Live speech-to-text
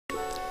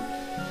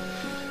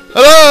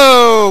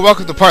Hello!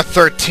 Welcome to part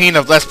 13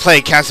 of Let's Play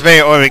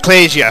Castlevania or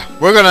Ecclesia.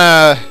 We're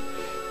gonna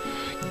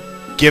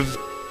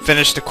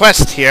finish the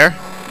quest here.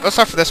 Let's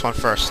start for this one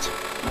first.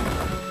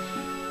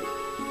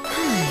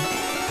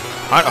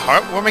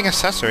 Heartwarming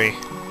accessory.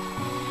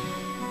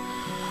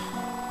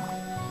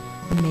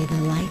 May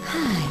the light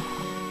high.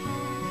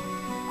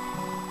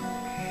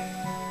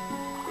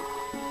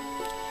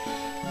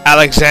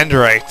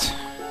 Alexandrite.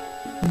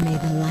 May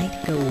the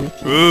light go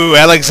with you. Ooh,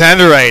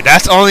 Alexandrite.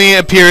 That only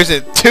appears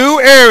in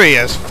 2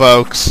 areas,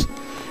 folks.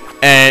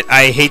 And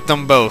I hate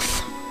them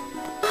both.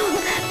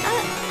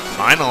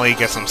 Finally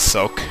get some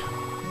soak.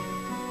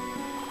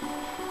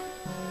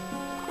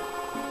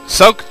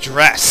 Soak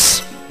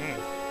dress.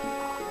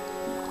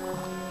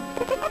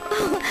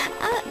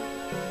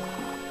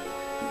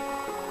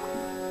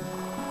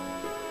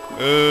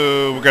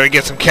 Ooh, we're gonna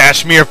get some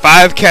cashmere.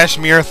 5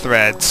 cashmere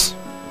threads.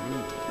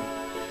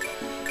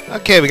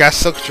 Okay, we got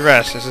silk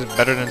dress. This is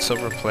better than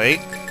silver plate.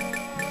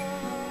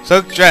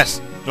 Silk dress.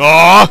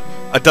 Oh,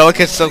 a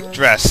delicate silk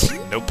dress.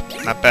 Nope,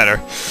 not better.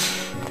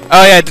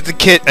 Oh yeah,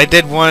 I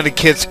did one of the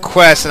kids'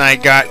 quests and I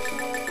got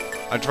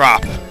a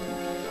drop.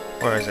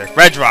 Where is it?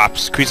 Red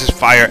drops. Increases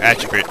fire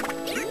attribute.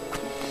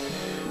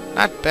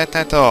 Not bad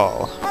at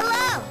all.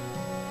 Hello.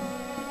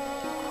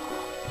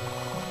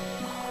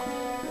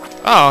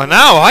 Oh,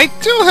 now I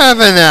do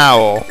have an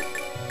owl.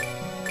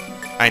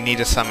 I need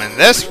to summon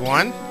this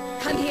one.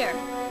 Come here.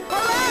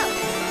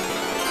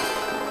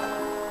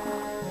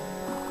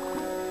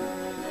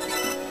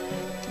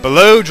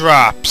 Blue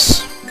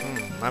drops.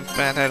 Not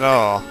bad at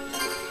all.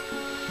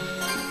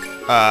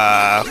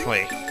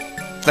 Wait.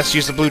 Let's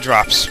use the blue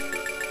drops.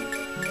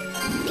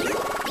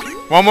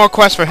 One more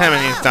quest for him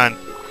and he's done.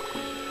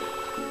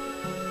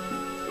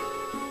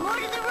 More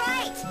to the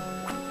right.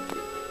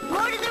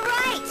 More to the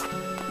right.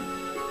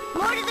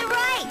 More to the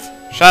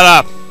right. Shut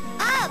up.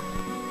 Up.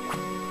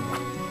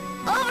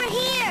 Over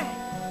here.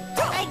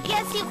 I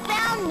guess you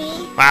found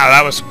me. Wow,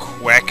 that was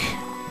quick.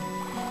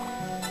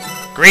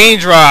 Green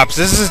drops.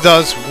 This is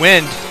does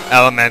wind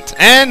element,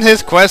 and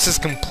his quest is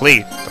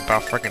complete. It's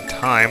about freaking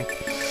time.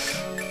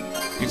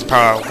 Use the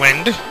power of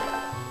wind.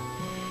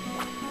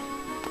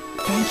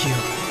 Thank you.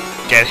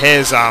 Get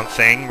his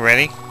thing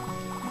ready.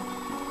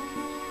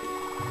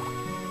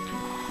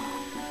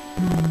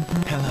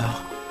 Hello.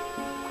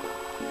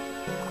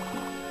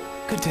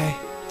 Good day.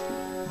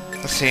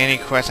 Let's see, any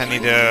quest I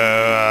need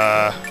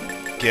to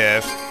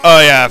give.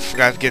 Oh yeah, I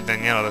forgot to give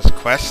Daniela this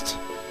quest.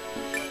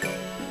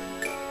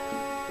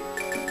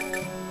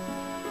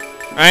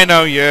 I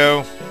know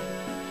you.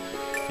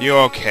 You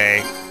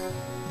okay.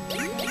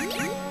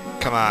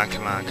 Come on,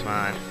 come on, come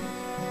on.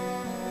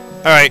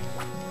 Alright.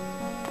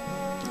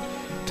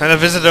 Time to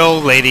visit the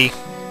old lady.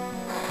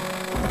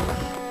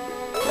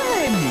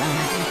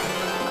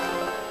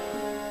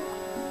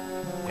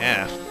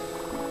 Yeah.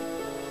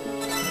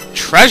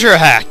 Treasure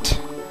hat!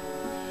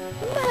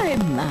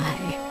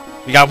 My.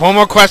 We got one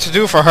more quest to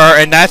do for her,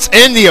 and that's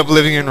in the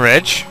Oblivion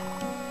Ridge.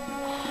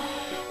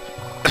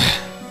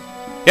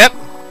 Yep.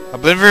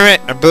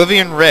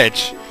 Oblivion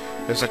Ridge.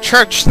 There's a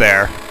church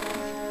there.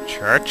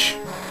 Church?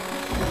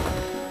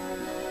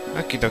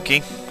 Okie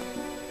dokie.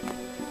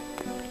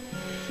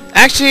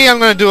 Actually, I'm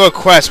gonna do a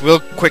quest, real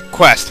quick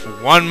quest, for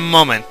 1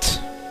 moment.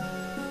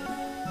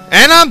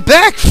 And I'm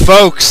back,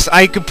 folks!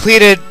 I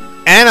completed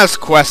Anna's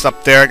quest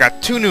up there. I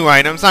got 2 new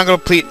items.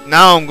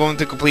 Now I'm going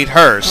to complete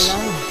hers.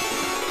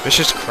 Hello.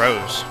 Vicious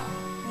crows.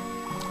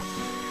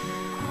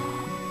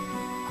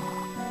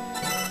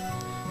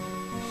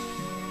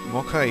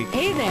 Okay.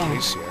 Hey there.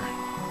 Ecclesia.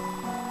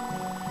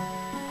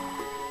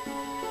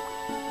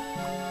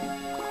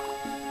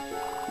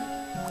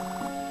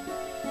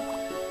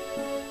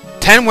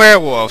 Ten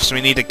werewolves we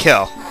need to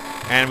kill.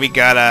 And we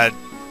got a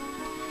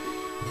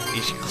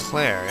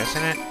Claire,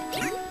 isn't it?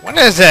 What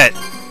is it?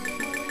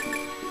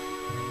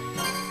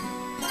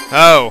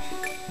 Oh.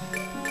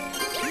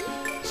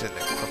 Is it an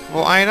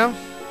equipable item?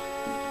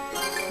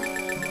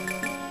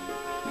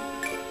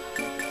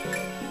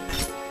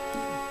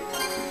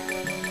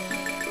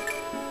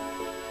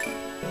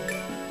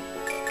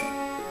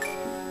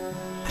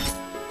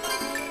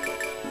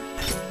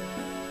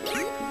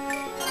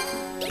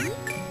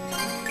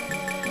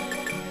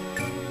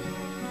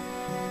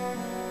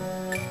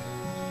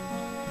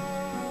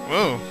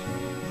 Ooh,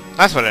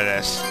 that's what it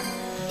is.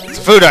 It's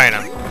a food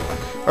item.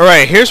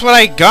 Alright, here's what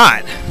I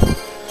got.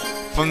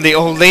 From the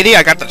old lady,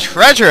 I got the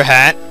treasure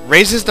hat.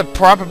 Raises the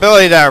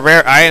probability that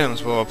rare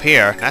items will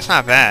appear. That's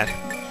not bad.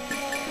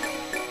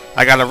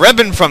 I got a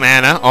ribbon from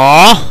Anna.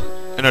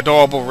 Aw, an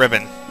adorable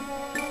ribbon.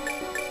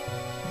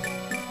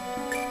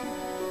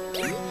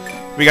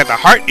 We got the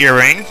heart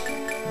earring.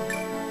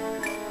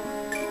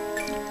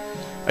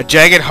 A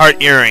jagged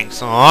heart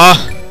earrings.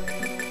 Aw.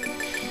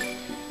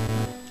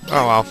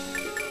 Oh well.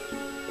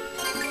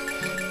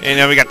 And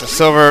then we got the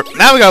silver.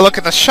 Now we gotta look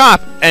at the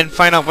shop and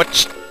find out what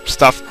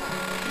stuff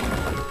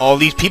all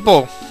these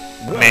people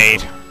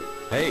made.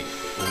 Hey,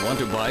 you want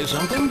to buy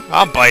something?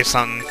 I'll buy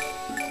something.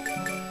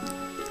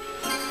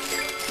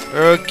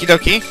 Okie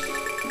dokie.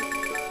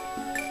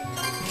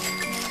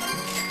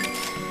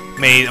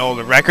 Made all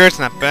the records,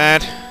 not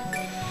bad.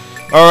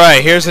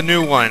 Alright, here's the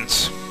new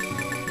ones.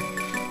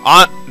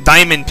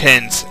 Diamond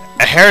pins.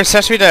 A hair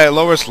accessory that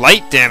lowers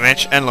light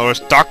damage and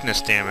lowers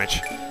darkness damage.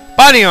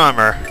 Body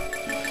armor.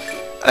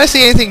 I don't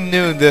see anything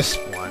new in this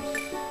one.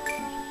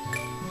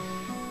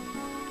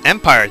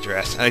 Empire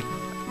dress. An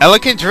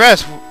elegant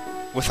dress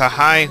with a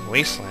high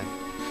waistline.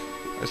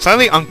 A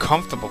slightly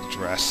uncomfortable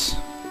dress.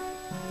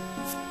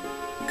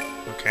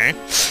 Okay.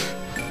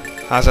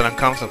 How's it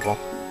uncomfortable?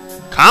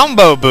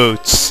 Combo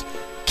boots.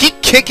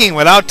 Keep kicking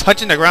without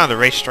touching the ground to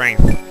raise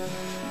strength.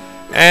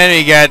 And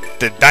you got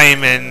the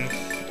diamond.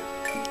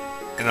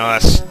 You know,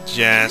 that's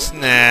just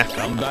nah.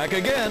 Come back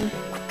again.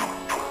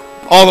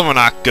 All of them are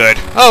not good.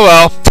 Oh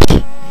well.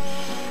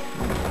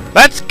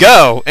 Let's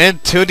go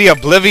into the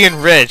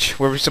Oblivion Ridge,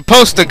 where we're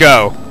supposed to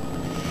go.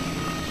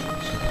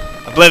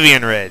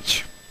 Oblivion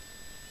Ridge.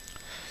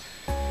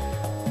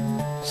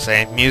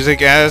 Same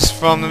music as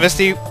from the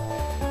Misty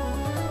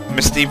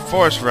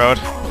Forest Road.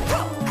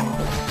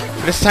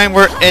 This time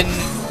we're in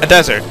a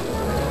desert.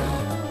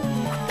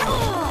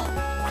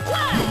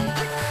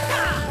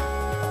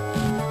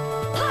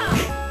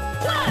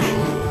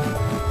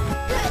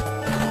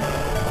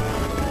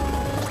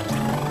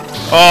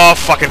 Oh,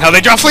 fucking hell, they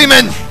drop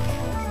Fleaman!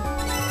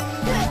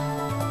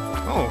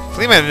 Oh,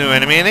 Fleaman, a new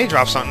enemy, and they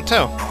drop something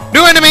too.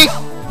 New enemy!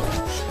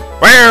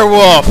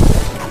 Werewolf!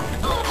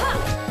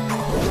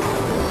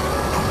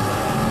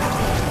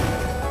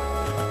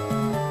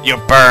 You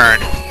burn.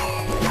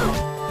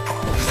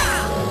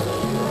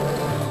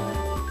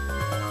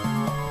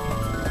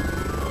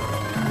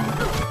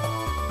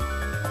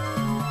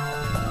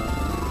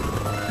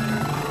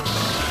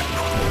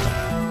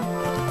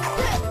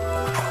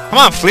 Come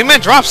on, Fleaman,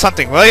 drop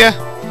something, will ya?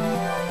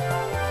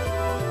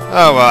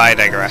 Oh, well, I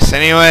digress.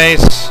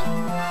 Anyways.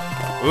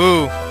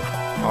 Ooh.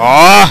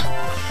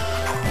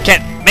 Aw!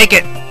 Can't make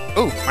it!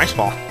 Ooh, nice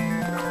ball.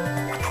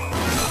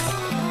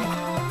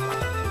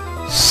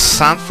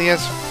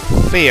 Cynthia's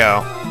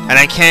Theo. And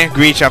I can't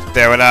reach up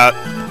there without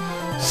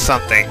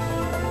something.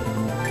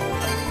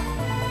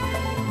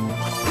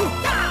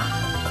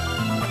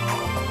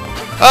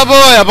 Oh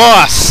boy, a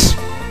boss!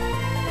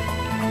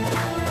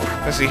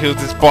 Let's see who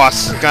this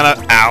boss is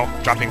gonna...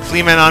 Ow! Dropping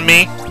Fleaman on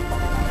me.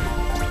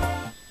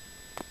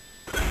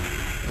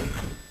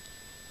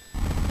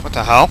 What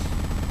the hell?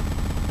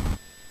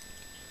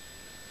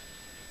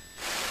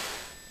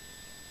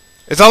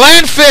 It's a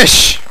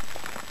landfish!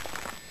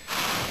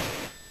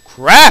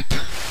 Crap!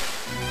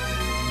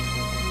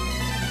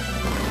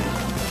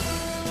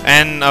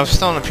 And a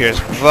stone appears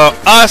below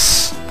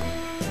us.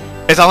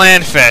 It's a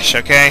landfish,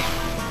 okay?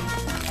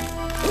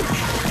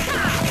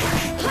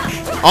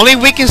 Only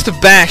weakens to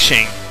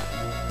bashing.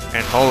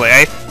 And holy,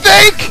 I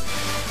think!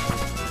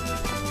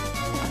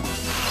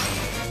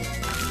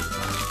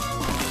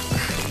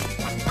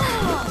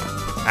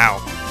 Ow.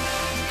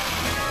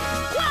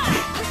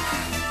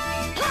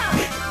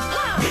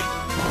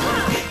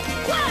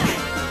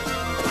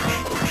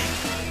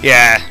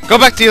 Yeah, go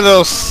back to your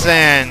little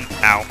sand...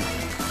 Ow.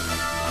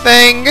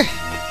 Thing!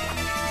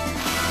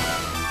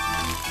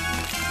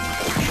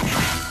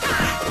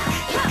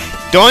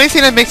 The only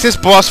thing that makes this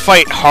boss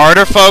fight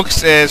harder,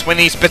 folks, is when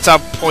he spits out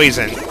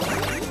poison.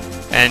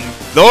 And,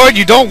 Lord,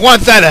 you don't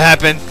want that to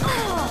happen!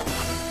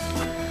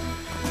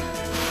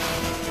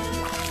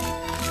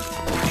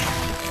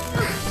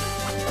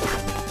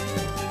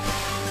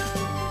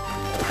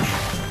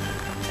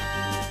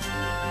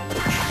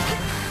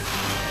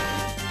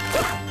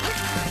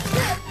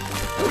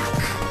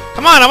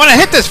 Come on, I want to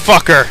hit this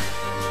fucker!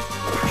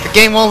 The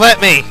game won't let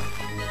me.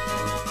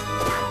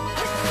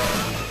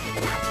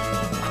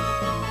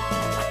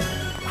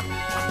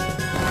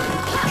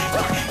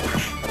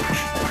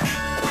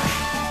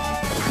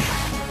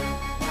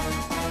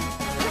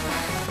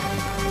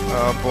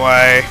 Oh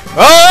boy.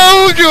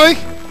 Oh joy!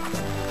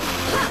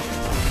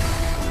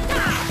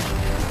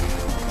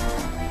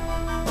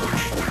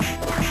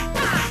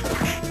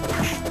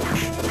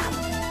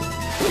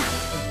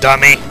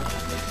 Dummy.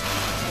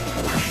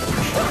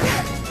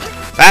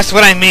 That's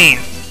what I mean.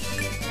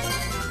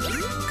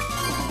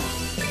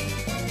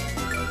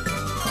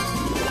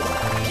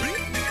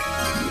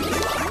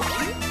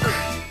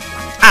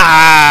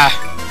 Ah!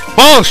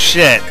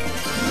 Bullshit!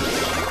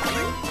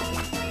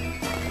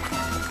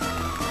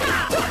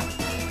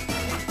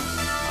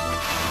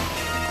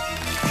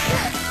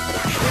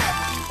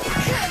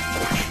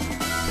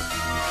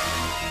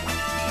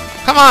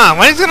 Come on,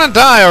 when he's gonna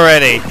die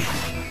already?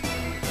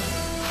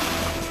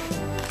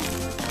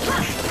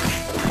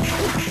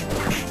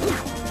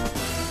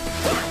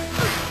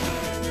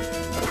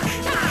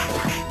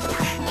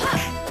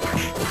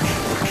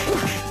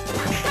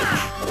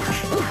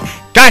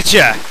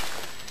 Gotcha!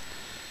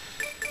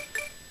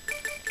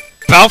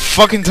 About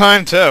fucking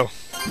time, too.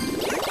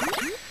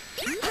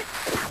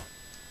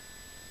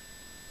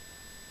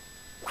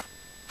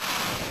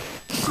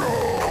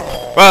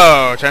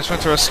 Whoa,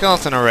 transformed to a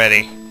skeleton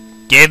already.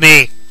 Give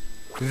me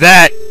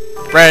that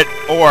red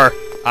or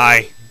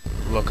I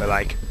look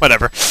alike.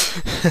 Whatever.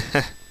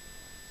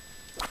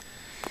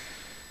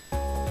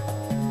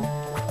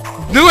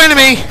 New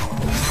enemy!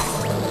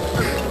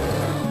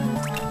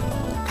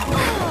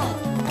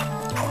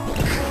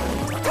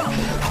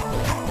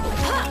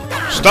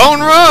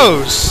 Stone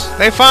Rose!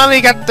 They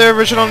finally got their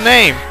original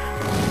name.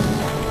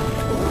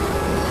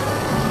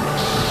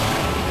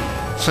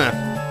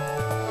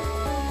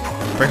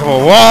 Break up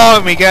a wall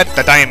and we get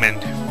the diamond.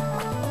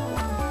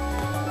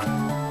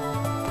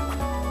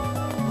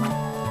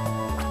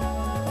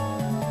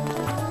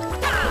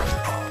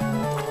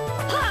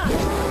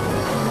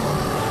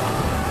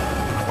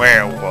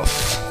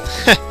 Werewolf.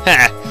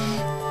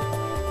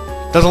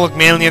 Doesn't look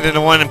manlier than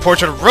the one in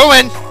Portrait of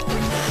Ruin.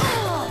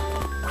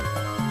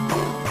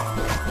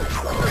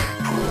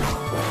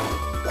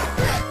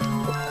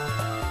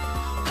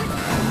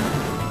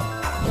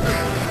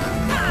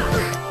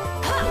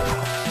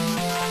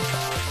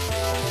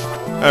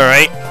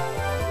 Alright.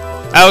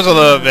 That was a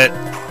little bit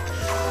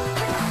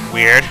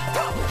weird.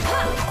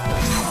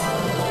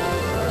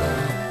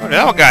 Oh,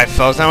 that one guy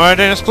fell down right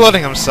there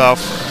exploding himself.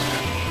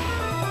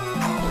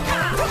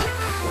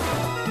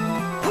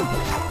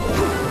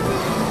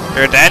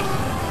 You're dead?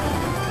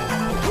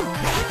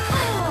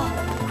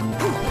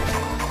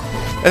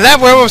 And that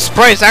werewolf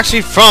sprite is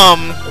actually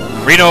from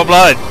Reno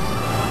Blood.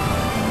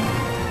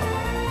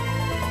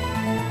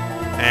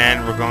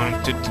 And we're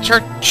going to the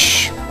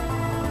church.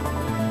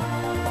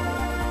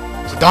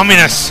 It's a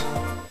Dominus.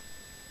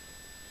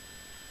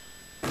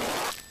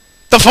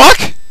 The fuck?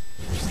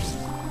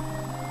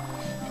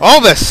 All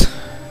this.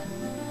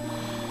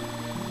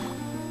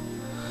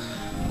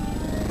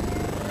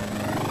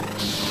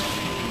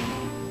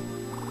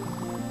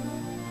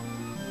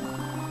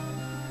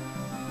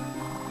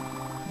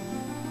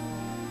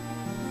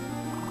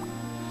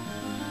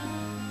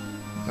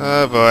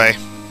 Oh boy.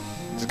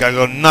 This gotta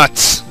go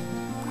nuts.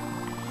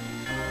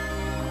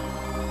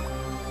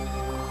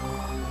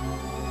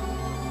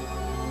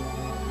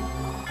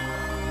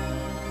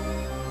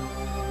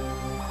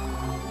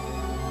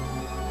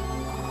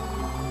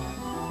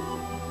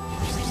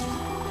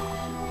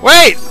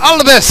 Wait! All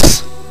of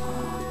this!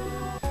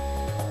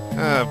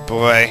 Oh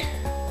boy.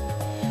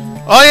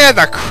 Oh yeah,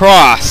 the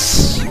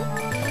cross!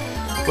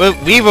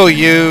 We will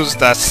use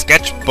the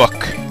sketchbook.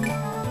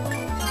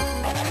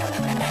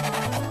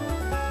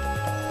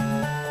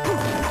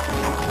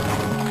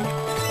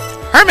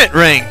 Hermit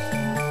ring!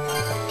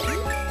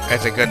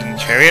 That's a good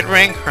chariot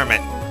ring?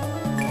 Hermit.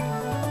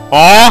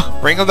 Aw!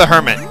 Ring of the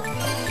Hermit.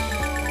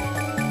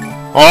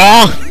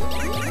 Aw!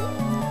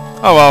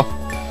 Oh well.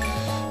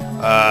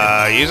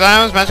 Use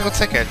items, magical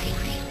ticket.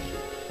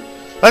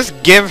 Let's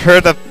give her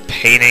the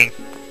painting.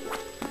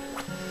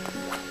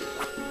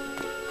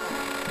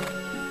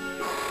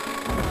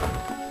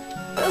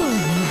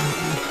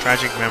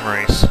 Tragic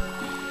memories.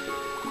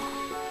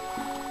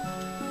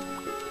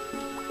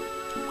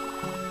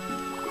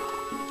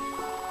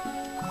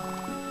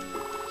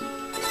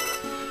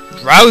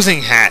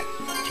 Drowsing hat.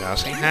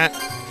 Drowsing hat?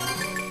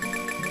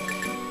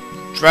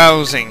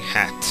 Drowsing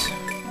hat.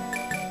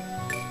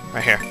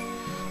 Right here.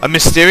 A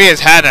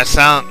mysterious hat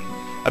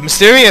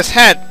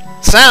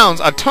sounds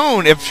a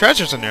tone if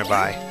treasures are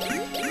nearby.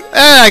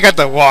 I got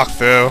the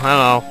walkthrough.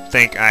 I don't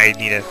think I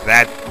need it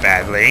that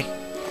badly.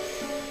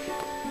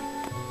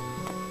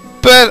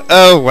 But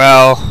oh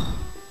well.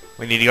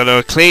 We need to go to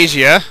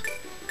Ecclesia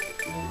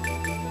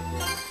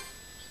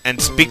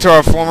and speak to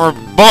our former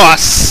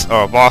boss,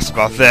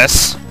 about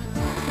this.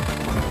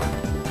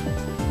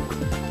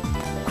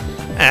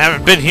 I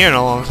haven't been here in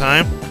a long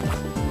time.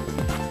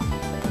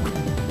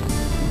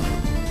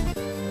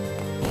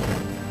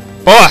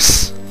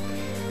 Boss!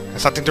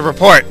 There's something to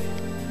report.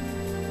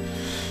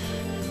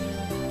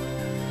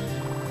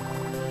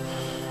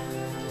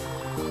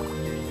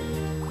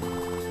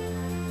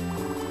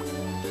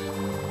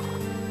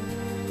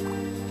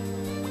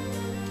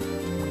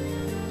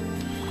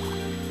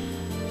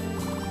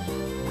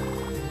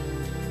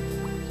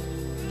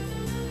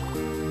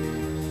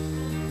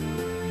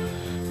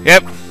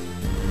 Yep.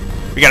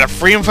 We gotta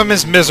free him from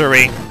his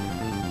misery.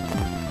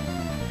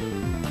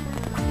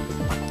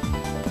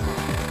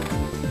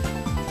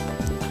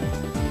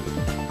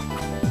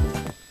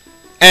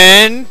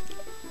 And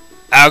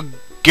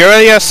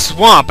Algeria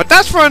Swamp, but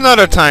that's for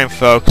another time,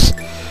 folks.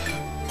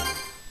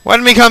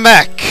 When we come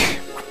back,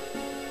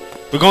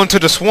 we're going to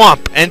the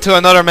swamp and to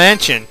another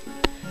mansion.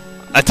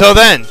 Until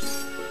then,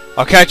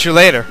 I'll catch you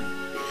later.